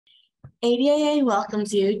ADAA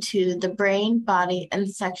welcomes you to the Brain, Body, and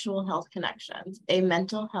Sexual Health Connections, a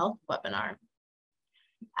mental health webinar.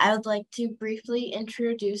 I would like to briefly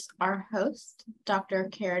introduce our host, Dr.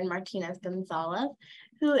 Karen Martinez-Gonzalez,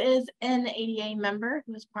 who is an ADA member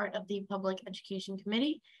who is part of the Public Education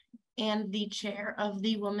Committee and the chair of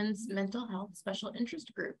the Women's Mental Health Special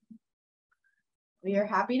Interest Group. We are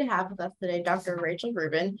happy to have with us today Dr. Rachel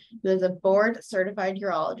Rubin, who is a board-certified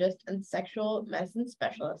urologist and sexual medicine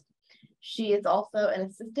specialist. She is also an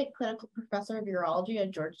assistant clinical professor of urology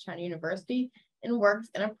at Georgetown University and works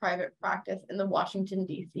in a private practice in the Washington,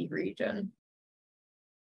 D.C. region.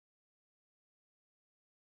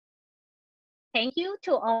 Thank you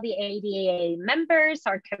to all the ADAA members,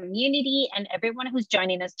 our community, and everyone who's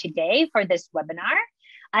joining us today for this webinar.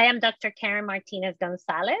 I am Dr. Karen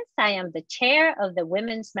Martinez-Gonzalez. I am the chair of the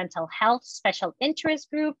Women's Mental Health Special Interest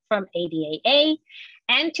Group from ADAA.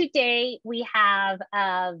 And today we have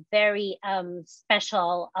a very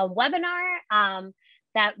special webinar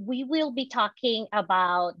that we will be talking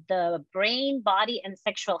about the brain, body, and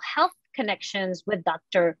sexual health connections with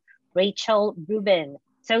Dr. Rachel Rubin.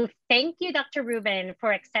 So thank you, Dr. Rubin,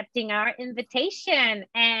 for accepting our invitation.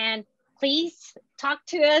 And please talk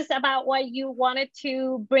to us about what you wanted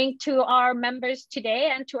to bring to our members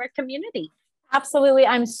today and to our community. Absolutely.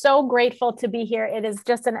 I'm so grateful to be here. It is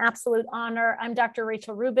just an absolute honor. I'm Dr.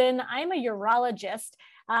 Rachel Rubin. I'm a urologist.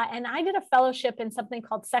 And I did a fellowship in something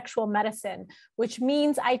called sexual medicine, which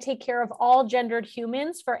means I take care of all gendered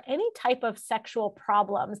humans for any type of sexual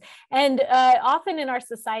problems. And often in our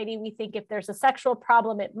society, we think if there's a sexual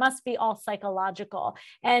problem, it must be all psychological.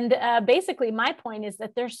 And basically, my point is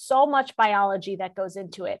that there's so much biology that goes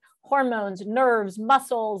into it. Hormones, nerves,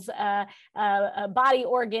 muscles, body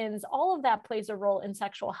organs, all of that plays a role in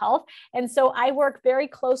sexual health. And so I work very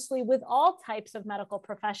closely with all types of medical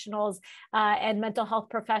professionals and mental health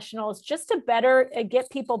professionals just to get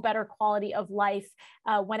people better quality of life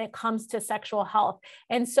when it comes to sexual health.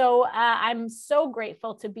 And so I'm so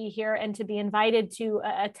grateful to be here and to be invited to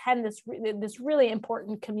attend this really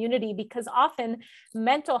important community, because often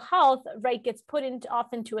mental health, right, gets put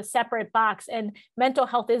into a separate box, and mental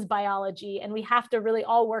health is biology, and we have to really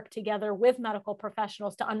all work together with medical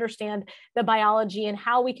professionals to understand the biology and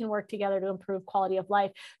how we can work together to improve quality of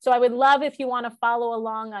life. So I would love if you want to follow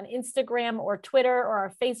along on Instagram or Twitter or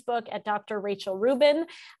our Facebook at Dr. Rachel Rubin.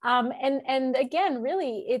 And again,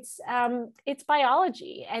 really, it's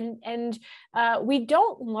biology, and we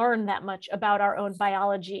don't learn that much about our own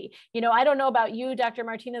biology. You know, I don't know about you, Dr.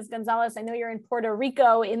 Martinez-Gonzalez. I know you're in Puerto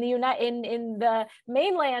Rico, in the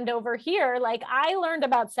mainland over here. Like, I learned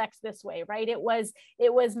about sex this way, right? It was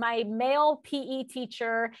my male PE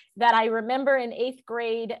teacher that I remember in 8th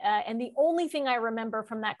grade, and the only thing I remember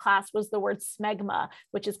from that class was the word smegma,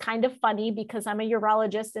 which is kind of funny because I'm a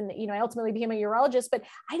urologist, and I ultimately became a urologist, but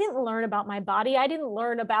I didn't learn about my body. I didn't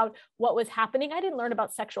learn about what was happening. I didn't learn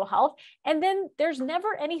about sexual health. And then there's never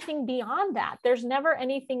anything beyond that. There's never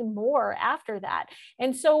anything more after that.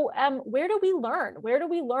 And so where do we learn? Where do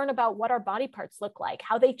we learn about what our body parts look like,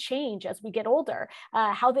 how they change as we get older,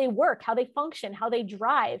 how they work, how they function, how they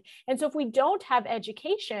drive? And so if we don't have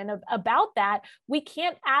education about that, we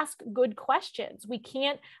can't ask good questions. We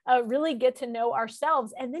can't really get to know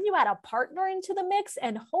ourselves. And then you add a partner into the mix,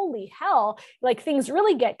 and holy hell, like, things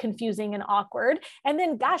really get confusing and awkward. And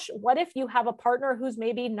then, gosh, what if you have a partner who's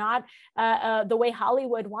maybe not the way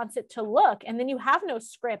Hollywood wants it to look? And then you have no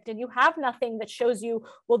script, and you have nothing that shows you,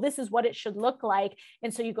 well, this is what it should look like.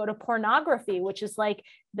 And so you go to pornography, which is like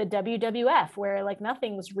the WWF, where like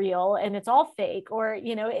nothing's real and it's all fake, or,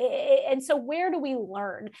 and so where do we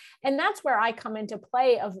learn? And that's where I come into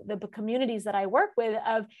play of the communities that I work with.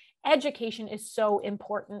 Of education is so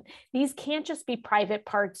important. These can't just be private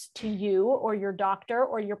parts to you or your doctor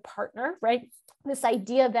or your partner, right? This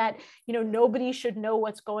idea that, nobody should know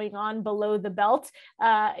what's going on below the belt,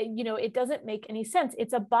 it doesn't make any sense.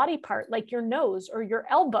 It's a body part like your nose or your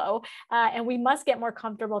elbow, and we must get more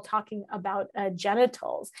comfortable talking about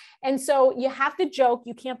genitals. And so you have to joke.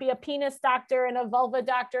 You can't be a penis doctor and a vulva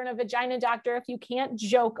doctor and a vagina doctor if you can't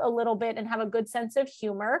joke a little bit and have a good sense of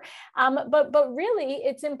humor. But really,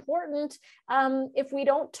 it's important if we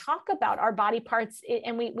don't talk about our body parts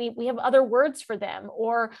and we have other words for them,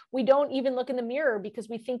 or we don't even look in the mirror because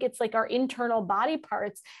we think it's like our internal body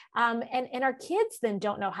parts. And our kids then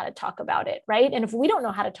don't know how to talk about it, right? And if we don't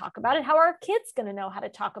know how to talk about it, how are our kids going to know how to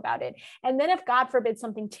talk about it? And then if, God forbid,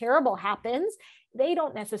 something terrible happens, they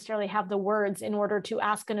don't necessarily have the words in order to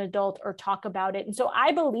ask an adult or talk about it. And so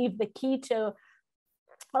I believe the key to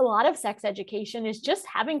a lot of sex education is just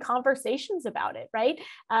having conversations about it, right?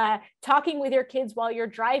 Talking with your kids while you're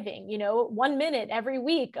driving, 1 minute every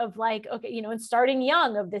week of like, okay, and starting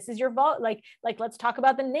young of this is your vote. Like, let's talk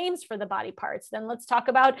about the names for the body parts. Then let's talk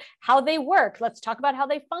about how they work. Let's talk about how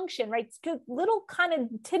they function, right? It's good little kind of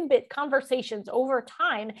tidbit conversations over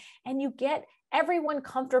time. And you get everyone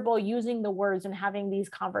comfortable using the words and having these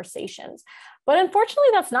conversations. But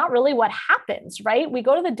unfortunately, that's not really what happens, right? We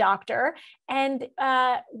go to the doctor and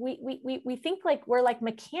we think like we're like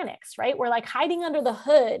mechanics, right? We're like hiding under the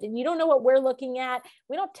hood and you don't know what we're looking at.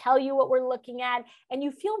 We don't tell you what we're looking at. And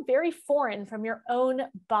you feel very foreign from your own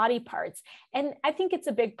body parts. And I think it's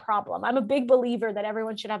a big problem. I'm a big believer that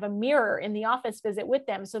everyone should have a mirror in the office visit with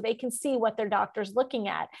them so they can see what their doctor's looking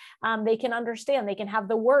at. They can understand, they can have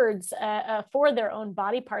the words for their own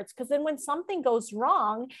body parts. Because then when something goes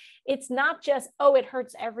wrong, it's not just, oh, it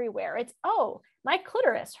hurts everywhere. It's, oh, my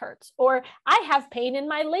clitoris hurts, or I have pain in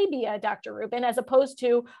my labia, Dr. Rubin, as opposed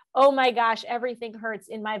to, oh my gosh, everything hurts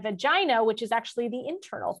in my vagina, which is actually the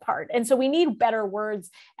internal part. And so we need better words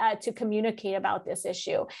to communicate about this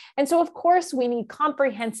issue. And so, of course, we need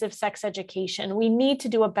comprehensive sex education. We need to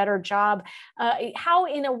do a better job. How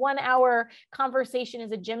in a 1-hour conversation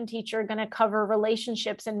is a gym teacher going to cover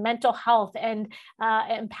relationships and mental health and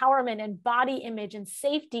empowerment and body image and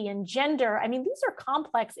safety and gender? I mean, these are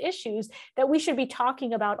complex issues that we should be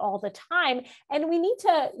talking about all the time. And we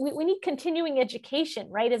need continuing education,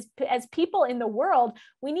 right? As people in the world,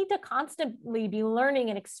 we need to constantly be learning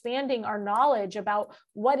and expanding our knowledge about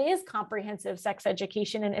what is comprehensive sex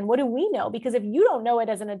education and what do we know? Because if you don't know it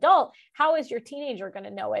as an adult, how is your teenager going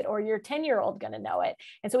to know it or your 10-year-old going to know it?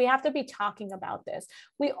 And so we have to be talking about this.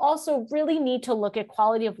 We also really need to look at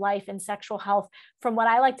quality of life and sexual health from what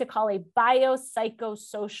I like to call a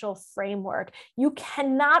biopsychosocial framework. You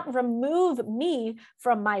cannot remove me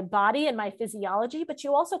from my body and my physiology, but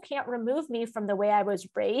you also can't remove me from the way I was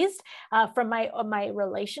raised, from my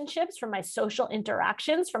relationships, from my social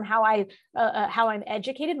interactions, from how I'm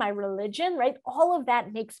educated, my religion, right? All of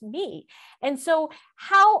that makes me. And so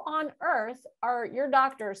how on earth are your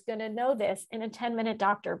doctors going to know this in a 10-minute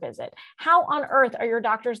doctor visit? How on earth are your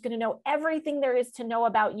doctors going to know everything there is to know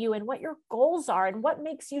about you and what your goals are and what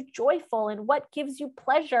makes you joyful and what gives you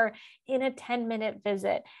pleasure in a 10-minute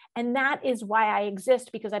visit? And that is why I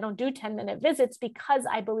exist, because I don't do 10-minute visits, because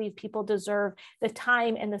I believe people deserve the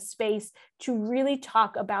time and the space to really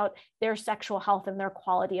talk about their sexual health and their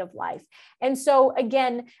quality of life. And so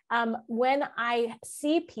again, when I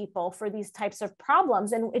see people for these types of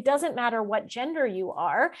problems, and it doesn't matter what gender you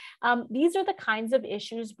are, these are the kinds of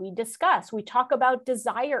issues we discuss. We talk about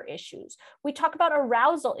desire issues. We talk about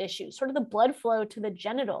arousal issues, sort of the blood flow to the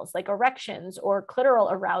genitals, like erections or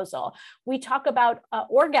clitoral arousal. We talk about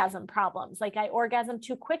orgasm problems, like I orgasm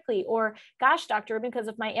too quickly, or gosh, Dr. Rubin, because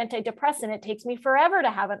of my antidepressant, it takes me forever to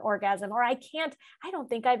have an orgasm, or I don't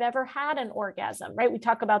think I've ever had an orgasm, right? We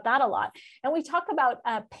talk about that a lot. And we talk about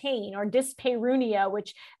pain or dyspareunia,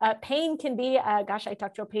 which pain can be, gosh, I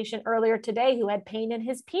talked to a patient earlier today who had pain in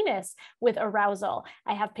his penis with arousal.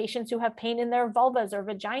 I have patients who have pain in their vulvas or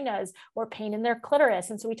vaginas or pain in their clitoris.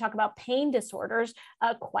 And so we talk about pain disorders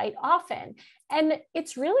quite often. And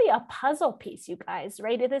it's really a puzzle piece, you guys,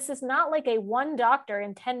 right? This is not like a one doctor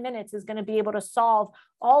in 10 minutes is going to be able to solve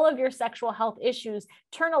all of your sexual health issues,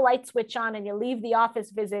 turn a light switch on, and you leave the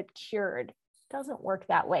office visit cured. It doesn't work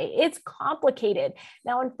that way. It's complicated.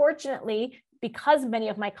 Now, unfortunately, because many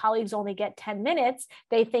of my colleagues only get 10 minutes,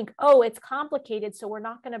 they think, oh, it's complicated, so we're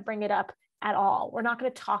not going to bring it up at all. We're not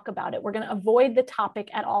going to talk about it. We're going to avoid the topic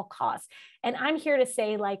at all costs. And I'm here to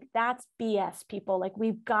say, like, that's BS, people. Like,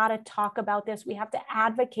 we've got to talk about this. We have to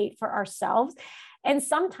advocate for ourselves. And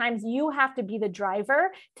sometimes you have to be the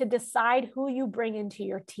driver to decide who you bring into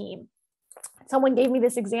your team. Someone gave me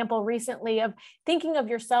this example recently of thinking of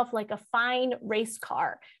yourself like a fine race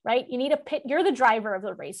car, right? You need a pit, you're the driver of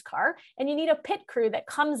the race car, and you need a pit crew that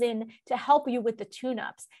comes in to help you with the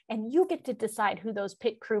tune-ups. And you get to decide who those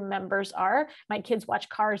pit crew members are. My kids watch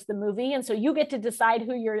Cars, the movie. And so you get to decide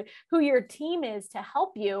who your team is to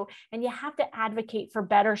help you. And you have to advocate for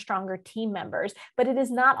better, stronger team members. But it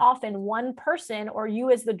is not often one person or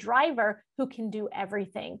you as the driver who can do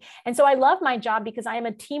everything. And so I love my job because I am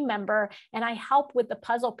a team member and I help with the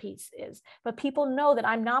puzzle pieces, but people know that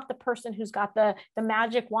I'm not the person who's got the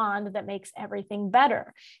magic wand that makes everything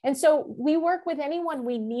better. And so we work with anyone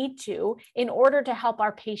we need to in order to help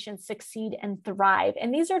our patients succeed and thrive.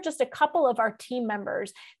 And these are just a couple of our team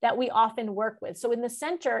members that we often work with. So in the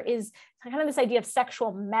center is kind of this idea of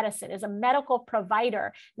sexual medicine as a medical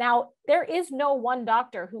provider. Now, there is no one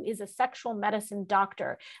doctor who is a sexual medicine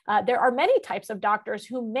doctor. There are many types of doctors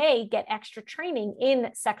who may get extra training in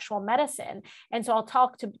sexual medicine. And so I'll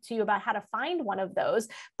talk to you about how to find one of those,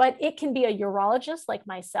 but it can be a urologist like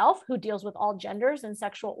myself who deals with all genders and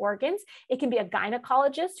sexual organs. It can be a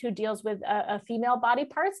gynecologist who deals with female body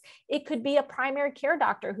parts. It could be a primary care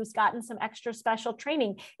doctor who's gotten some extra special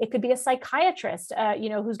training. It could be a psychiatrist,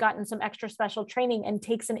 who's gotten some extra special training and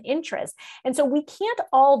takes an interest. And so we can't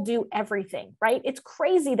all do everything, right? It's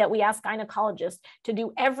crazy that we ask gynecologists to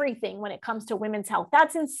do everything when it comes to women's health.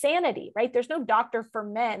 That's insanity, right? There's no doctor for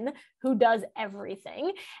men who does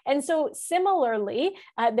everything. And so similarly,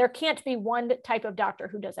 there can't be one type of doctor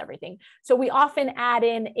who does everything. So we often add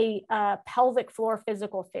in a pelvic floor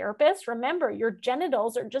physical therapist. Remember, your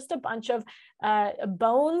genitals are just a bunch of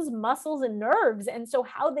bones, muscles, and nerves. And so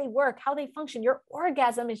how they work, how they function, your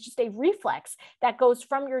orgasm is just a reflex that goes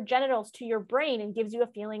from your genitals to your brain and gives you a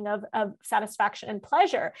feeling of satisfaction and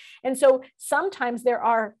pleasure. And so sometimes there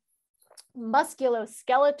are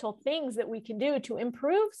musculoskeletal things that we can do to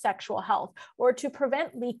improve sexual health or to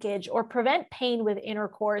prevent leakage or prevent pain with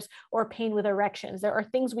intercourse or pain with erections. There are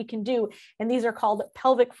things we can do, and these are called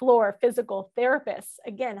pelvic floor physical therapists.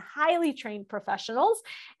 Again, highly trained professionals,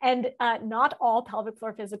 and not all pelvic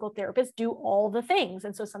floor physical therapists do all the things.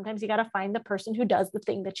 And so sometimes you got to find the person who does the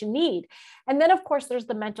thing that you need. And then of course, there's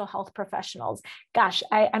the mental health professionals. Gosh,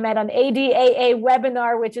 I'm at an ADAA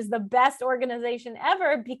webinar, which is the best organization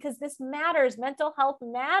ever because this matters. Mental health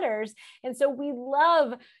matters. And so we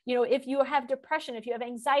love, if you have depression, if you have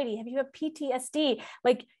anxiety, if you have PTSD,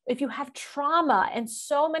 like if you have trauma, and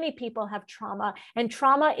so many people have trauma, and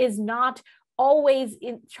trauma is not always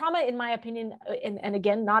trauma, in my opinion, and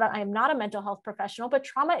again, I am not a mental health professional, but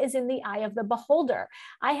trauma is in the eye of the beholder.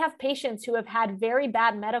 I have patients who have had very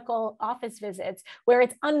bad medical office visits where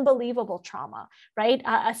it's unbelievable trauma, right?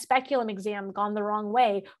 A speculum exam gone the wrong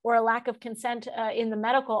way, or a lack of consent in the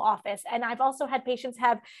medical office. And I've also had patients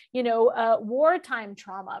have, wartime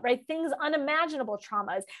trauma, right? Things, unimaginable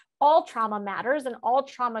traumas. All trauma matters, and all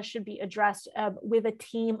trauma should be addressed with a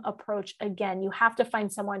team approach. Again, you have to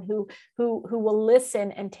find someone who will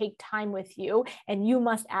listen and take time with you, and you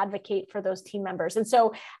must advocate for those team members. And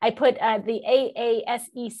so I put the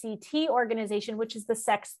AASECT organization, which is the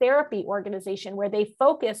sex therapy organization, where they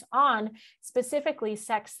focus on specifically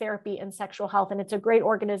sex therapy and sexual health. And it's a great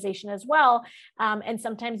organization as well. And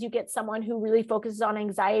sometimes you get someone who really focuses on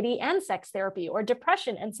anxiety and sex therapy, or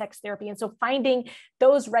depression and sex therapy. And so finding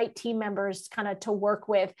those right team members kind of to work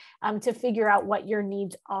with to figure out what your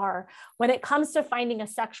needs are. When it comes to finding a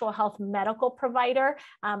sexual health medical provider,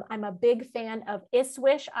 I'm a big fan of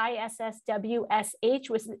ISWSH, ISSWSH,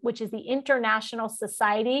 which is the International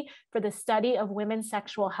Society for the Study of Women's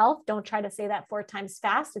Sexual Health. Don't try to say that 4 times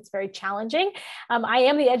fast. It's very challenging. I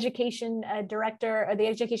am the education director, or the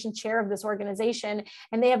education chair of this organization,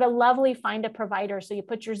 and they have a lovely find a provider. So you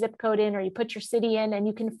put your zip code in, or you put your city in, and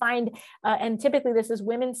you can find, and typically this is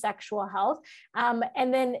women's sexual health.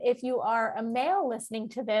 And then if you are a male listening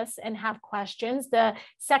to this and have questions, the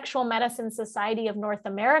Sexual Medicine Society of North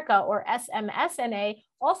America, or SMSNA,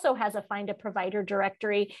 also has a find a provider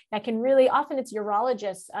directory that can really, often it's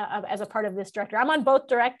urologists as a part of this directory. I'm on both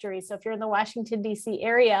directories. So if you're in the Washington, D.C.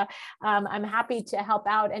 area, I'm happy to help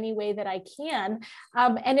out any way that I can.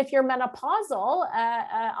 And if you're menopausal,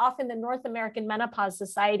 often the North American Menopause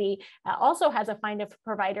Society also has a find a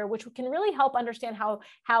provider, which can really help understand how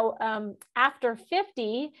after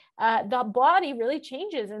 50, the body really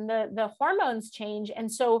changes and the hormones change.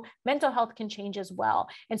 And so mental health can change as well.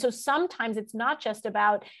 And so sometimes it's not just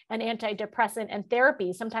about an antidepressant and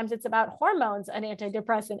therapy. Sometimes it's about hormones, an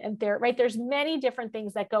antidepressant and therapy, right? There's many different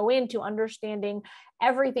things that go into understanding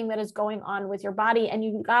everything that is going on with your body. And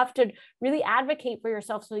you have to really advocate for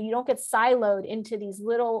yourself so you don't get siloed into these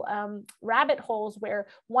little rabbit holes where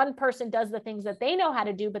one person does the things that they know how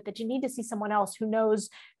to do, but that you need to see someone else who knows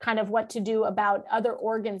kind of what to do about other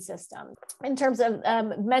organ systems. In terms of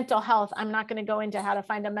mental health, I'm not going to go into how to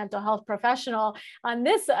find a mental health professional on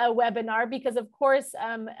this webinar, because of course,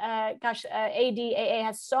 ADAA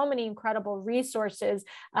has so many incredible resources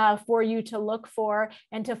for you to look for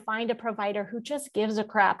and to find a provider who just gives a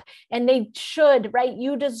crap. And they should, right?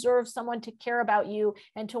 You deserve someone to care about you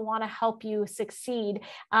and to want to help you succeed.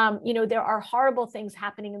 There are horrible things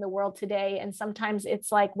happening in the world today. And sometimes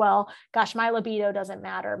it's like, well, gosh, my libido doesn't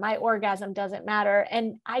matter. My orgasm doesn't matter.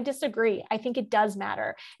 And I disagree. I think it does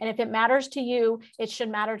matter. And if it matters to you, it should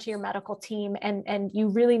matter to your medical team. And you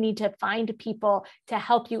really need to find people to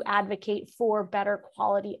help you advocate for better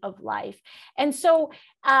quality of life. And so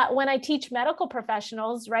when I teach medical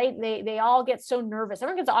professionals, right, they all get so nervous.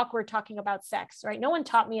 Everyone gets awkward talking about sex, right? No one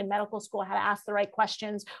taught me in medical school how to ask the right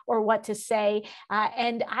questions or what to say.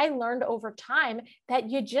 And I learned over time that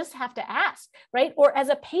you just have to ask, right? Or as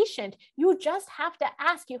a patient, you just have to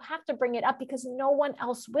ask. You have to bring it up because no one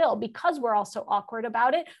else will, because we're all so awkward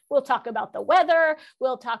about it. We'll talk about the weather.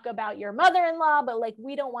 We'll talk about your mother-in-law, but like,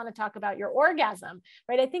 we don't want to talk about your orgasm,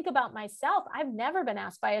 right? I think about myself. I've never been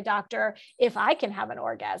asked by a doctor if I can have an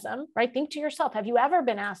orgasm, right? Think to yourself, have you ever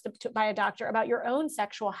been asked by a doctor about your own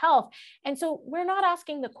sexual health? And so we're not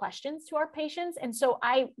asking the questions to our patients. And so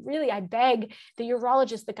I beg the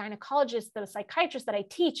urologist, the gynecologist, the psychiatrist that I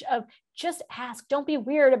teach of just ask, don't be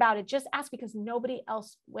weird about it. Just ask because nobody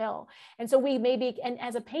else will. And so we maybe, and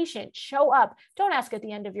as a patient, show up, don't ask at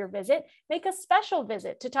the end of your visit, make a special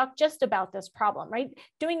visit to talk just about this problem, right?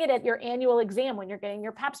 Doing it at your annual exam when you're getting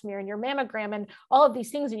your pap smear and your mammogram and all of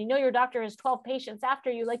these things, and you know your doctor has 12 patients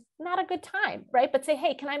after you, like, not a good time, right? But say,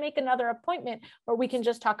 hey, can I make another appointment where we can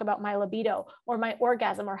just talk about my libido or my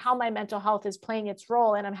orgasm or how my mental health is playing its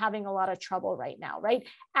role and I'm having a lot of trouble right now, right?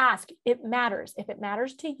 Ask, it matters. If it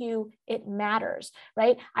matters to you, it matters,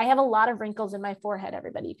 right? I have a lot of wrinkles in my forehead,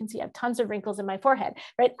 everybody. You can see I have tons of wrinkles in my forehead,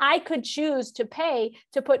 right? I could choose to pay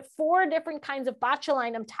to put 4 different kinds of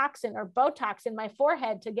botulinum toxin or Botox in my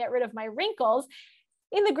forehead to get rid of my wrinkles.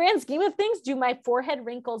 In the grand scheme of things, do my forehead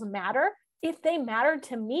wrinkles matter? If they matter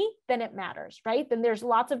to me, then it matters, right? Then there's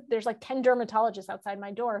like 10 dermatologists outside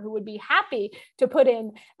my door who would be happy to put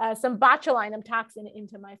in some botulinum toxin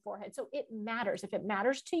into my forehead. So it matters. If it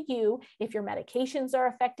matters to you, if your medications are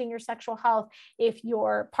affecting your sexual health, if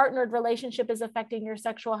your partnered relationship is affecting your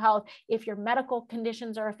sexual health, if your medical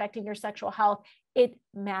conditions are affecting your sexual health, it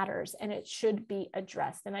matters and it should be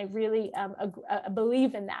addressed. And I really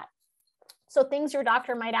believe in that. So things your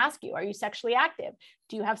doctor might ask you: are you sexually active?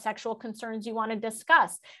 Do you have sexual concerns you want to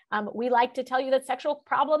discuss? We like to tell you that sexual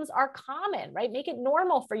problems are common, right? Make it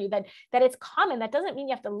normal for you that it's common. That doesn't mean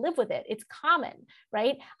you have to live with it. It's common,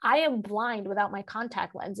 right? I am blind without my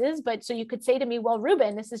contact lenses, but so you could say to me, well,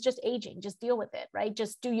 Ruben, this is just aging. Just deal with it, right?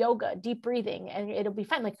 Just do yoga, deep breathing, and it'll be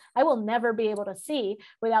fine. Like, I will never be able to see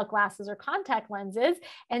without glasses or contact lenses.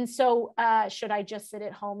 And so should I just sit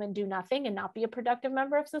at home and do nothing and not be a productive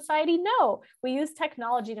member of society? No, we use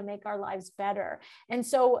technology to make our lives better. And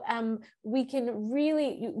so we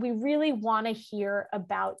really want to hear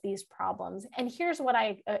about these problems. And here's what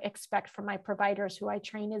I expect from my providers who I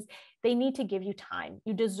train is they need to give you time.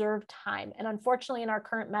 You deserve time. And unfortunately, in our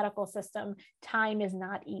current medical system, time is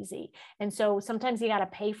not easy. And so sometimes you got to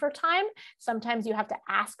pay for time. Sometimes you have to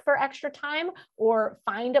ask for extra time or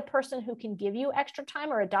find a person who can give you extra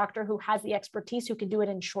time or a doctor who has the expertise who can do it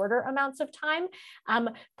in shorter amounts of time.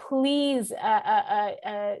 Please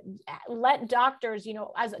let doctors,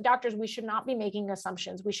 as doctors, we should not be making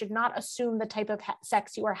assumptions. We should not assume the type of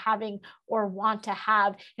sex you are having or want to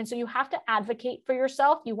have. And so you have to advocate for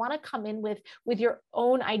yourself. You want to come in with your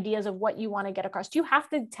own ideas of what you want to get across. You have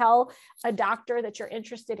to tell a doctor that you're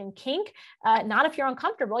interested in kink, not if you're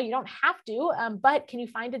uncomfortable. You don't have to, but can you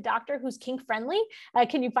find a doctor who's kink friendly?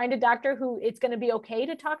 Can you find a doctor who it's going to be okay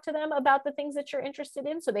to talk to them about the things that you're interested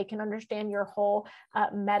in so they can understand your whole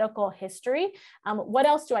medical history? What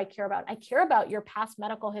else do I care about? I care about your past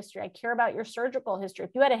medical history. I care about your surgical history.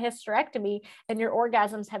 If you had a hysterectomy and your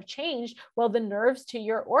orgasms have changed, well, the nerves to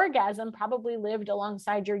your orgasm probably lived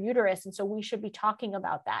alongside your uterus. And so we should be talking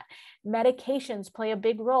about that. Medications play a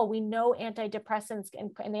big role. We know antidepressants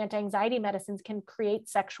and anti-anxiety medicines can create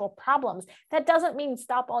sexual problems. That doesn't mean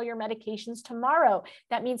stop all your medications tomorrow.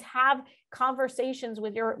 That means have conversations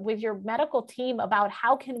with your medical team about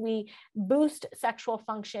how can we boost sexual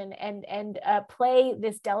function and play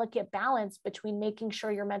this delicate balance between making sure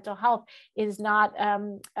your mental health is not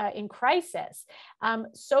in crisis.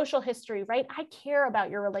 Social history, right? I care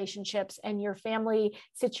about your relationships and your family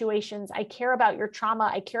situations. I care about your trauma.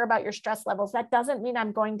 I care about your stress levels. That doesn't mean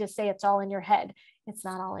I'm going to say it's all in your head. It's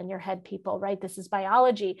not all in your head, people, right? This is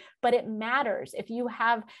biology, but it matters. If you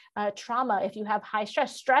have trauma, if you have high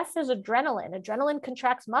stress, stress is adrenaline. Adrenaline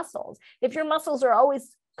contracts muscles. If your muscles are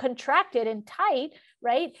always contracted and tight,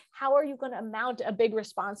 right? How are you going to mount a big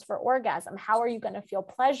response for orgasm? How are you going to feel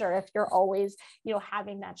pleasure if you're always,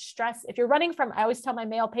 having that stress? If you're running from, I always tell my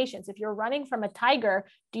male patients, if you're running from a tiger,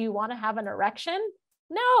 do you want to have an erection?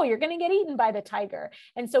 No, you're going to get eaten by the tiger.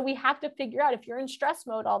 And so we have to figure out if you're in stress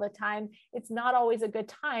mode all the time, it's not always a good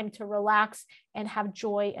time to relax and have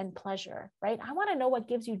joy and pleasure, right? I want to know what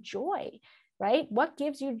gives you joy. right? What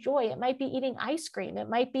gives you joy? It might be eating ice cream. It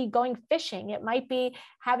might be going fishing. It might be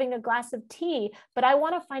having a glass of tea, but I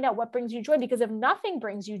want to find out what brings you joy, because if nothing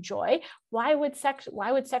brings you joy, why would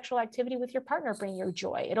sexual activity with your partner bring you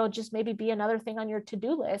joy? It'll just maybe be another thing on your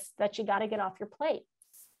to-do list that you got to get off your plate.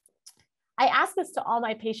 I ask this to all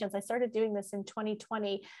my patients. I started doing this in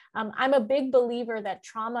 2020. I'm a big believer that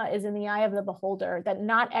trauma is in the eye of the beholder, that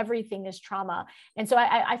not everything is trauma. And so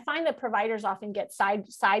I find that providers often get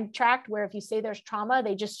sidetracked, where if you say there's trauma,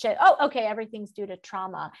 they just say, oh, okay, everything's due to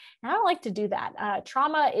trauma. And I don't like to do that.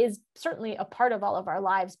 Trauma is certainly a part of all of our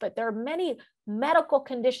lives, but there are many medical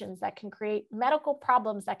conditions that can create medical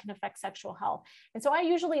problems that can affect sexual health. And so I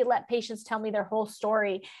usually let patients tell me their whole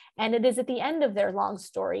story. And it is at the end of their long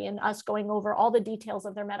story and us going over all the details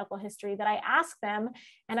of their medical history that I ask them.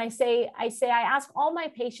 And I ask all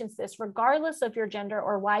my patients this, regardless of your gender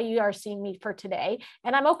or why you are seeing me for today.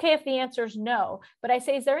 And I'm okay if the answer is no, but I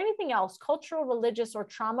say, is there anything else, cultural, religious, or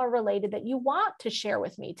trauma related, that you want to share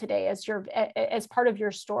with me today as part of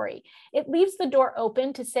your story? It leaves the door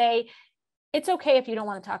open to say, it's okay if you don't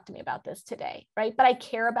want to talk to me about this today, right? But I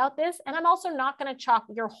care about this. And I'm also not going to chalk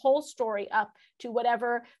your whole story up to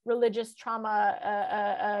whatever religious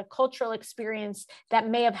trauma, cultural experience that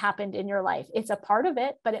may have happened in your life. It's a part of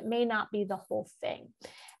it, but it may not be the whole thing.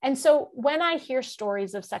 And so when I hear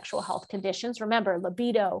stories of sexual health conditions, remember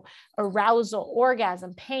libido, arousal,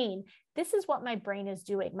 orgasm, pain, this is what my brain is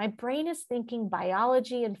doing. My brain is thinking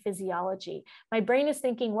biology and physiology. My brain is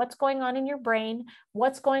thinking what's going on in your brain,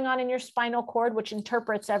 what's going on in your spinal cord, which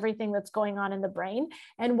interprets everything that's going on in the brain,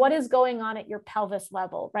 and what is going on at your pelvis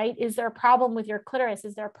level, right? Is there a problem with your clitoris?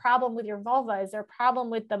 Is there a problem with your vulva? Is there a problem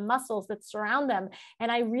with the muscles that surround them?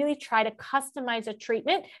 And I really try to customize a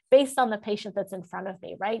treatment based on the patient that's in front of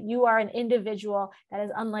me, right? You are an individual that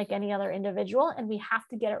is unlike any other individual, and we have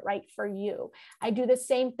to get it right for you. I do the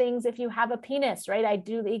same things if you have a penis, right? I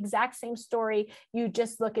do the exact same story. You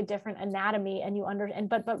just look at different anatomy and you understand,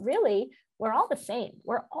 but really we're all the same.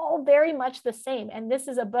 We're all very much the same. And this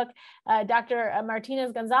is a book Dr.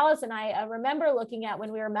 Martinez-Gonzalez and I remember looking at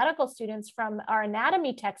when we were medical students from our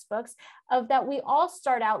anatomy textbooks, of that we all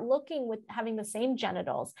start out looking with having the same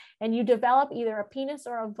genitals, and you develop either a penis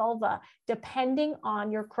or a vulva depending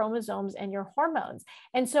on your chromosomes and your hormones.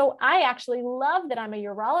 And so I actually love that I'm a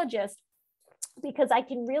urologist, because I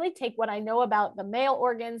can really take what I know about the male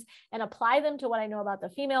organs and apply them to what I know about the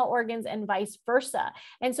female organs and vice versa.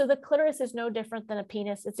 And so the clitoris is no different than a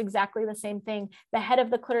penis. It's exactly the same thing. The head of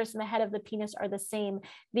the clitoris and the head of the penis are the same.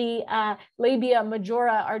 The labia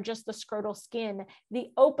majora are just the scrotal skin. The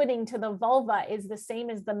opening to the vulva is the same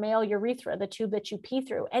as the male urethra, the tube that you pee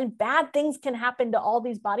through. And bad things can happen to all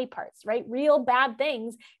these body parts, right? Real bad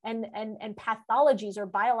things and pathologies or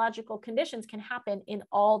biological conditions can happen in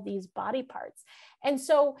all these body parts. And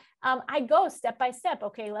so I go step by step.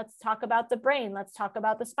 Okay, let's talk about the brain. Let's talk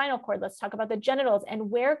about the spinal cord. Let's talk about the genitals,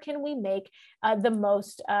 and where can we make the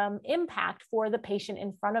most impact for the patient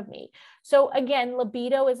in front of me. So again,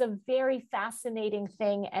 libido is a very fascinating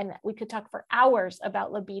thing, and we could talk for hours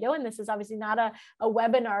about libido. And this is obviously not a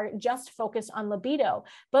webinar just focused on libido,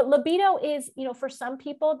 but libido is, for some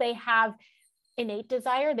people, they have innate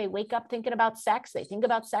desire. They wake up thinking about sex. They think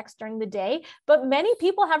about sex during the day, but many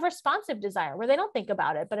people have responsive desire where they don't think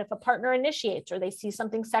about it. But if a partner initiates or they see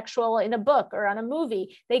something sexual in a book or on a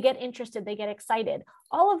movie, they get interested, they get excited.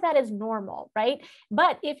 All of that is normal, right?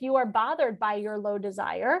 But if you are bothered by your low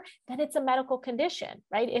desire, then it's a medical condition,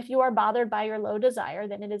 right? If you are bothered by your low desire,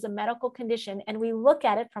 then it is a medical condition. And we look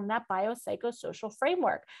at it from that biopsychosocial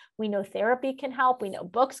framework. We know therapy can help. We know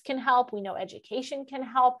books can help. We know education can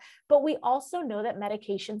help, but we also know that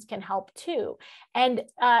medications can help too. And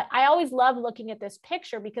I always love looking at this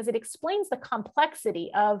picture because it explains the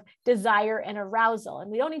complexity of desire and arousal.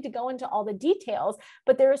 And we don't need to go into all the details,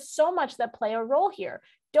 but there is so much that play a role here.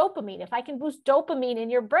 Dopamine. If I can boost dopamine in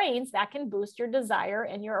your brains, that can boost your desire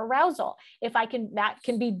and your arousal. That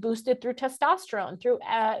can be boosted through testosterone, through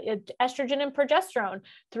estrogen and progesterone,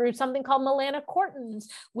 through something called melanocortins.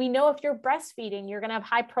 We know if you're breastfeeding, you're going to have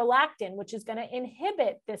high prolactin, which is going to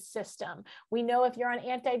inhibit this system. We know if you're on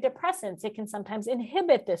antidepressants, it can sometimes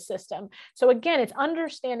inhibit this system. So again, it's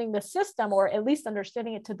understanding the system, or at least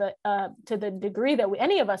understanding it to the degree that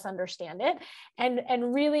any of us understand it,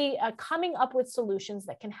 and really coming up with solutions medications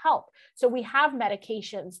that can help. So we have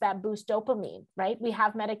medications that boost dopamine, right? We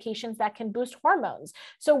have medications that can boost hormones.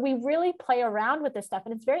 So we really play around with this stuff,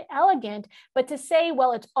 and it's very elegant. But to say,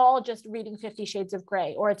 well, it's all just reading 50 Shades of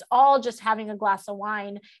Grey, or it's all just having a glass of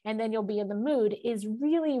wine and then you'll be in the mood, is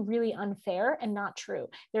really, really unfair and not true.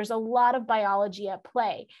 There's a lot of biology at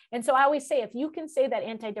play. And so I always say, if you can say that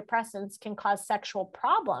antidepressants can cause sexual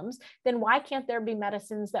problems, then why can't there be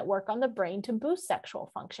medicines that work on the brain to boost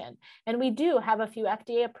sexual function? And we do have a few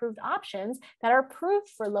FDA approved options that are approved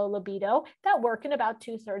for low libido that work in about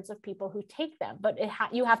 2/3 of people who take them. But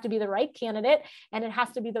you have to be the right candidate, and it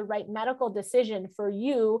has to be the right medical decision for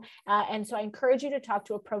you. And so I encourage you to talk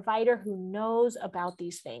to a provider who knows about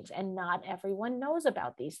these things, and not everyone knows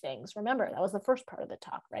about these things. Remember, that was the first part of the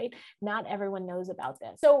talk, right? Not everyone knows about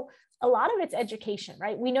this. So a lot of it's education,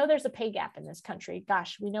 right? We know there's a pay gap in this country.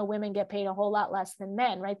 Gosh, we know women get paid a whole lot less than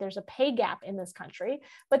men, right? There's a pay gap in this country,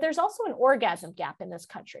 but there's also an orgasm gap in this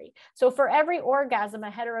country. So for every orgasm a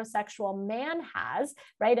heterosexual man has,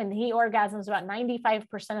 right, and he orgasms about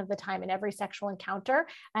 95% of the time in every sexual encounter,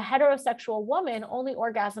 a heterosexual woman only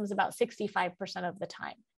orgasms about 65% of the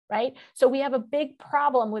time. Right? So we have a big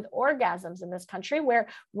problem with orgasms in this country, where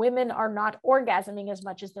women are not orgasming as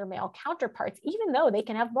much as their male counterparts, even though they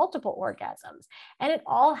can have multiple orgasms. And it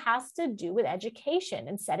all has to do with education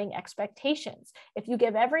and setting expectations. If you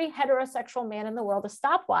give every heterosexual man in the world a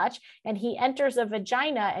stopwatch and he enters a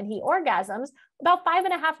vagina and he orgasms, about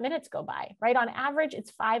 5.5 minutes go by, right? On average,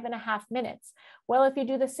 it's 5.5 minutes. Well, if you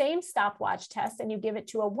do the same stopwatch test and you give it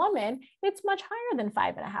to a woman, it's much higher than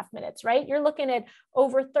 5.5 minutes, right? You're looking at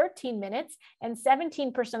over 13 minutes, and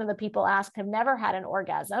 17% of the people asked have never had an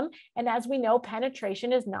orgasm. And as we know,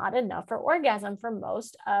 penetration is not enough for orgasm for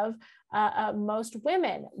most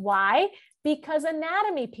women. Why? Because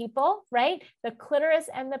anatomy, people, right? The clitoris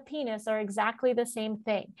and the penis are exactly the same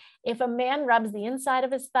thing. If a man rubs the inside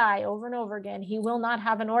of his thigh over and over again, he will not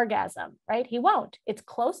have an orgasm, right? He won't. It's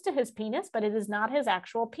close to his penis, but it is not his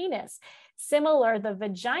actual penis. Similar, the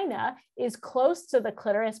vagina is close to the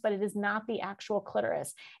clitoris, but it is not the actual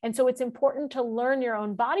clitoris. And so it's important to learn your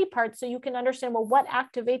own body parts so you can understand, well, what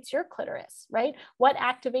activates your clitoris, right? What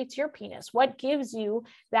activates your penis? What gives you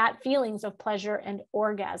that feelings of pleasure and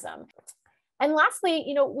orgasm? And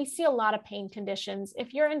lastly, we see a lot of pain conditions.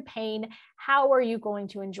 If you're in pain, how are you going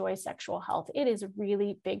to enjoy sexual health? It is a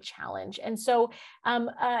really big challenge. And so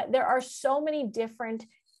there are so many different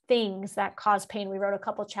things that cause pain. We wrote a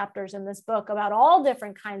couple chapters in this book about all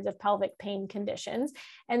different kinds of pelvic pain conditions.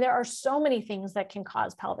 And there are so many things that can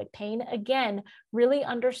cause pelvic pain. Again, really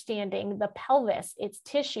understanding the pelvis, its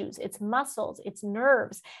tissues, its muscles, its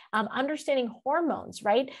nerves, understanding hormones,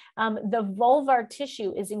 right? The vulvar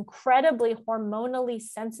tissue is incredibly hormonally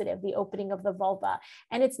sensitive, the opening of the vulva.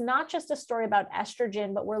 And it's not just a story about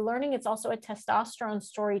estrogen, but we're learning it's also a testosterone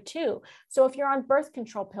story too. So if you're on birth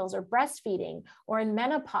control pills or breastfeeding or in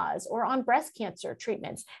menopause, or on breast cancer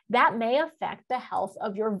treatments, that may affect the health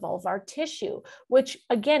of your vulvar tissue, which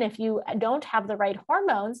again, if you don't have the right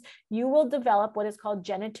hormones, you will develop what is called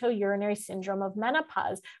genitourinary syndrome of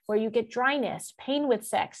menopause, where you get dryness, pain with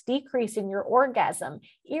sex, decrease in your orgasm,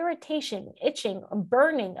 irritation, itching,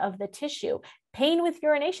 burning of the tissue, pain with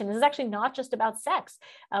urination. This is actually not just about sex.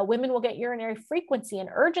 Women will get urinary frequency and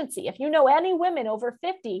urgency. If you know any women over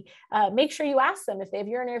 50, make sure you ask them if they have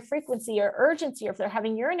urinary frequency or urgency, or if they're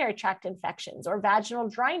having urinary tract infections or vaginal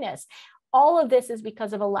dryness. All of this is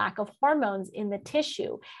because of a lack of hormones in the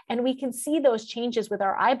tissue. And we can see those changes with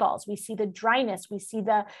our eyeballs. We see the dryness. We see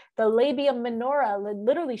the labia minora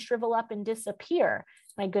literally shrivel up and disappear.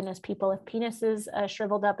 My goodness, people, if penises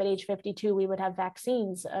shriveled up at age 52, we would have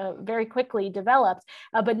vaccines very quickly developed.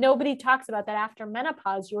 But nobody talks about that after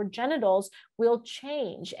menopause, your genitals will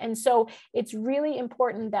change. And so it's really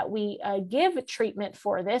important that we give treatment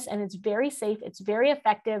for this. And it's very safe. It's very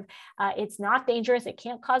effective. It's not dangerous. It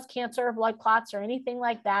can't cause cancer, blood clots, or anything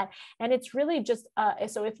like that. And it's really just,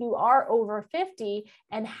 so if you are over 50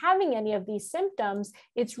 and having any of these symptoms,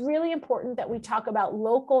 it's really important that we talk about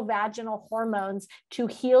local vaginal hormones to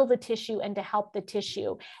heal the tissue and to help the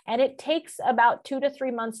tissue. And it takes about 2 to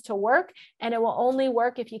 3 months to work, and it will only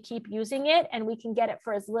work if you keep using it. And we can get it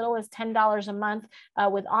for as little as $10 a month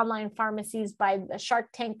with online pharmacies. By the Shark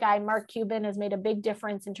Tank guy, Mark Cuban, has made a big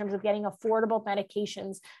difference in terms of getting affordable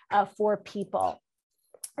medications for people.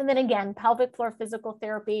 And then again, pelvic floor physical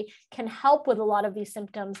therapy can help with a lot of these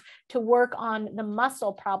symptoms to work on the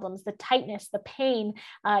muscle problems, the tightness, the pain.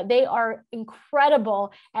 They are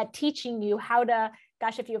incredible at teaching you how to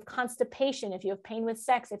gosh, if you have constipation, if you have pain with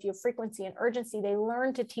sex, if you have frequency and urgency, they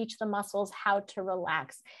learn to teach the muscles how to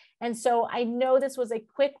relax. And so I know this was a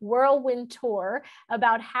quick whirlwind tour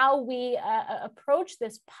about how we approach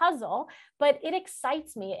this puzzle, but it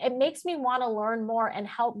excites me. It makes me want to learn more and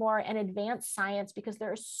help more and advance science, because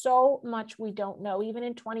there is so much we don't know. Even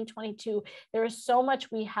in 2022, there is so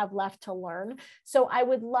much we have left to learn. So I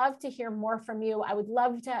would love to hear more from you. I would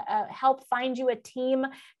love to help find you a team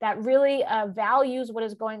that really values what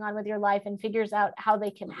is going on with your life and figures out how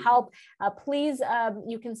they can help. Please,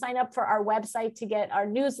 you can sign up for our website to get our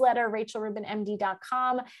newsletter,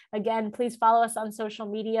 RachelRubinMD.com. Again, please follow us on social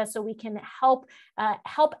media so we can help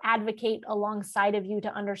advocate alongside of you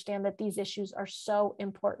to understand that these issues are so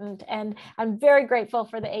important. And I'm very grateful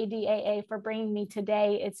for the ADAA for bringing me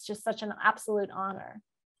today. It's just such an absolute honor.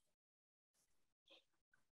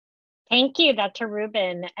 Thank you, Dr.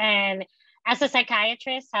 Rubin. And as a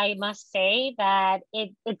psychiatrist, I must say that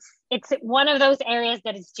it's one of those areas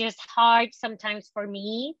that is just hard sometimes for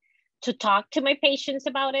me to talk to my patients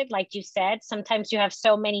about it. Like you said, sometimes you have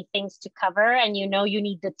so many things to cover and you know you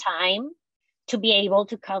need the time to be able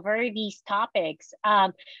to cover these topics.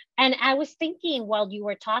 And I was thinking while you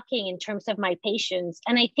were talking in terms of my patients,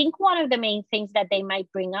 and I think one of the main things that they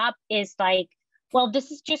might bring up is like, well, this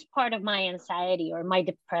is just part of my anxiety or my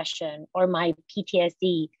depression or my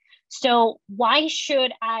PTSD. So why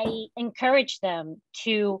should I encourage them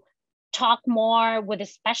to talk more with a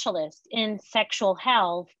specialist in sexual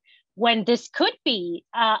health when this could be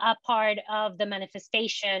a part of the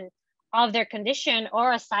manifestation of their condition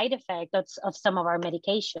or a side effect of some of our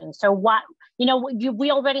medications? So what,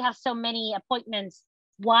 we already have so many appointments.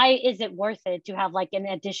 Why is it worth it to have like an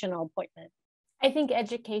additional appointment? I think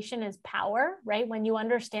education is power, right? When you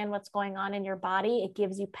understand what's going on in your body, it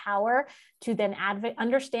gives you power to then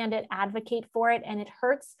understand it, advocate for it, and it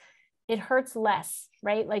hurts less,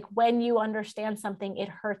 right? Like when you understand something, it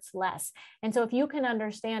hurts less. And so if you can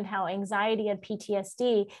understand how anxiety and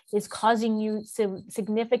PTSD is causing you some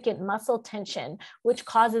significant muscle tension, which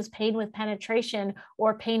causes pain with penetration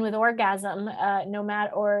or pain with orgasm, no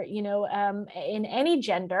matter, or, in any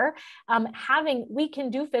gender, we can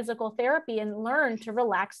do physical therapy and learn to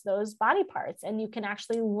relax those body parts. And you can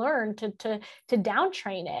actually learn to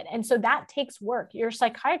downtrain it. And so that takes work. Your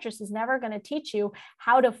psychiatrist is never going to teach you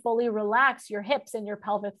how to fully relax your hips and your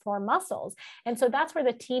pelvic floor muscles. And so that's where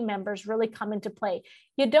the team members really come into play.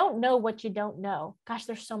 You don't know what you don't know. Gosh,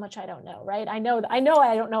 there's so much I don't know, right? I know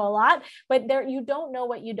I don't know a lot, but you don't know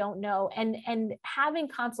what you don't know. And having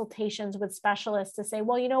consultations with specialists to say,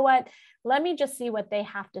 well, you know what, let me just see what they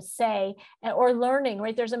have to say, or learning,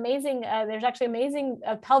 right? There's actually amazing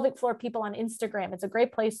pelvic floor people on Instagram. It's a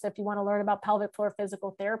great place if you want to learn about pelvic floor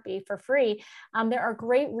physical therapy for free. There are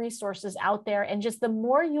great resources out there. And just the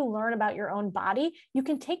more you learn about your own body, you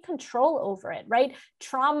can take control over it, right?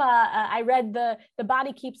 Trauma, I read the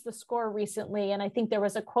Body Keeps the Score recently. And I think there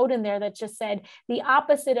was a quote in there that just said, the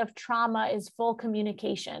opposite of trauma is full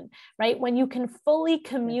communication, right? When you can fully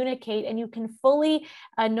communicate and you can fully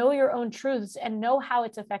know your own truths and know how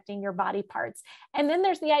it's affecting your body parts. And then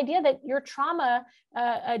there's the idea that your trauma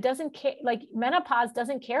doesn't care, like menopause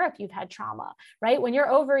doesn't care if you've had trauma, right? When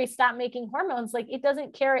your ovaries stop making hormones, like it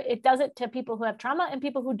doesn't care. It does it to people who have trauma and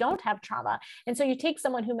people who don't have trauma. And so you take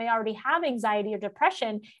someone who may already have anxiety or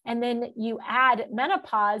depression, and then you add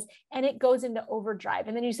menopause and it goes into overdrive.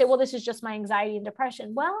 And then you say, well, this is just my anxiety and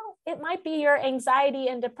depression. Well, it might be your anxiety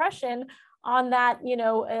and depression on that,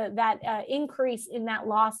 increase in that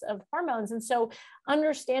loss of hormones. And so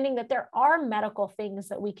understanding that there are medical things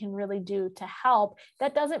that we can really do to help,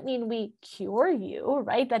 that doesn't mean we cure you,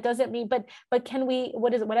 right? That doesn't mean, but can we,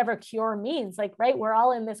 whatever cure means, like, right? We're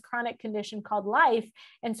all in this chronic condition called life.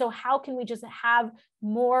 And so how can we just have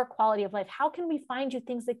more quality of life? How can we find you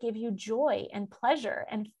things that give you joy and pleasure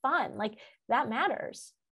and fun? Like that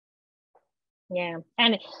matters. Yeah.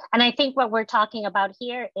 And I think what we're talking about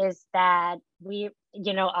here is that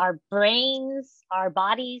our brains, our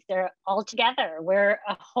bodies, they're all together. We're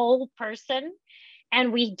a whole person.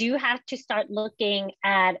 And we do have to start looking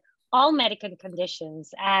at all medical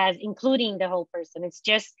conditions as including the whole person. It's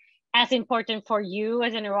just as important for you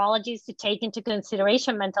as a neurologist to take into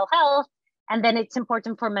consideration mental health. And then it's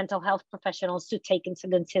important for mental health professionals to take into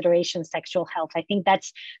consideration sexual health. I think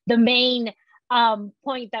that's the main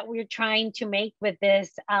point that we're trying to make with this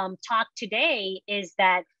talk today, is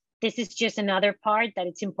that this is just another part that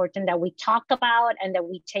it's important that we talk about and that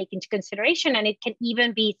we take into consideration. And it can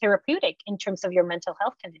even be therapeutic in terms of your mental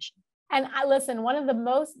health condition. And listen, one of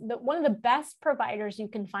the best providers you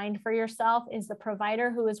can find for yourself is the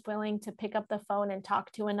provider who is willing to pick up the phone and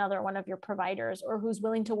talk to another one of your providers, or who's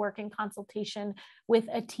willing to work in consultation with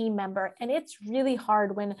a team member. And it's really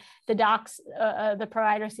hard when the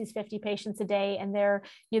provider sees 50 patients a day and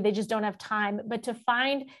they just don't have time. But to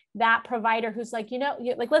find that provider who's like,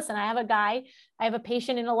 listen, I have a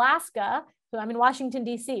patient in Alaska. So I'm in Washington,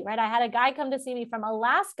 D.C., right? I had a guy come to see me from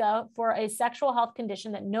Alaska for a sexual health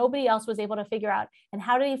condition that nobody else was able to figure out. And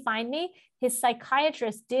how did he find me? His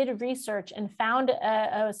psychiatrist did research and found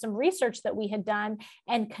some research that we had done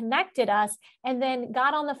and connected us, and then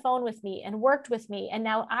got on the phone with me and worked with me. And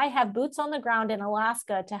now I have boots on the ground in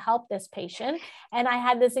Alaska to help this patient. And I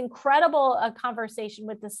had this incredible conversation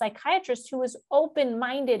with the psychiatrist who was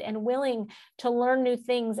open-minded and willing to learn new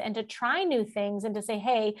things and to try new things and to say,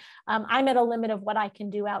 hey, I'm at a limit of what I can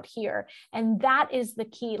do out here. And that is the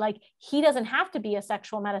key. Like, he doesn't have to be a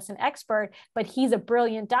sexual medicine expert, but he's a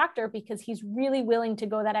brilliant doctor because he's really willing to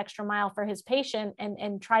go that extra mile for his patient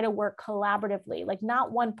and try to work collaboratively. Like,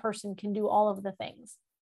 not one person can do all of the things.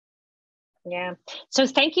 Yeah. So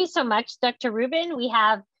thank you so much, Dr. Rubin. We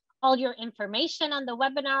have all your information on the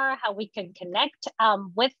webinar, how we can connect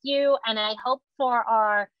with you. And I hope for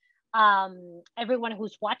our everyone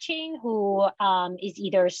who's watching who is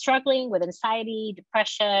either struggling with anxiety,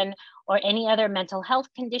 depression, or any other mental health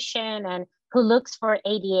condition, and who looks for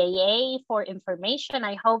ADAA for information,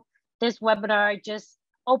 I hope this webinar just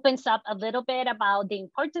opens up a little bit about the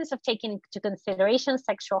importance of taking into consideration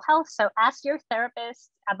sexual health. So ask your therapist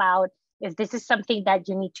about if this is something that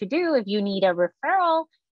you need to do, if you need a referral,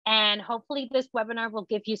 and hopefully this webinar will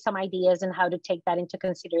give you some ideas on how to take that into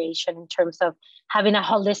consideration in terms of having a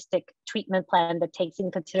holistic treatment plan that takes into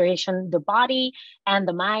consideration the body and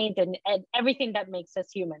the mind and everything that makes us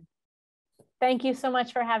human. Thank you so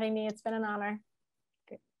much for having me. It's been an honor.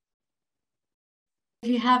 If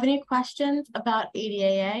you have any questions about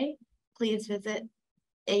ADAA, please visit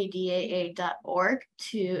adaa.org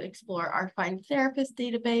to explore our Find Therapist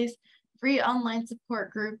database, free online support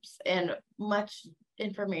groups, and much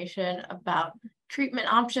information about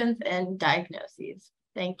treatment options and diagnoses.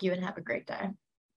 Thank you and have a great day.